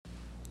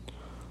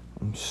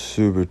I'm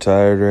super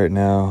tired right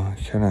now.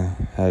 I kind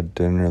of had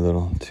dinner a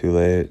little too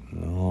late.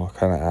 I'm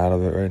kind of out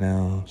of it right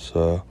now.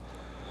 So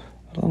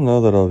I don't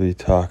know that I'll be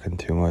talking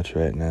too much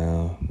right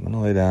now. I'm going to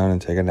lay down and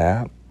take a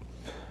nap.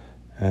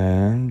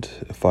 And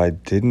if I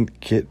didn't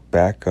get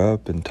back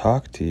up and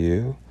talk to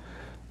you,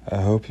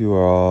 I hope you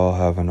are all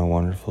having a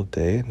wonderful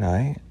day and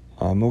night.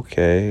 I'm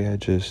okay. I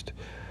just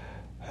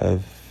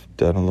have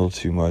done a little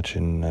too much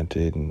and I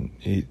didn't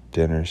eat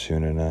dinner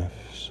soon enough.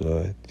 So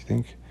I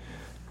think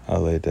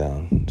I'll lay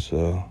down.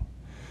 So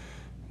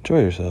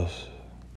enjoy yourselves.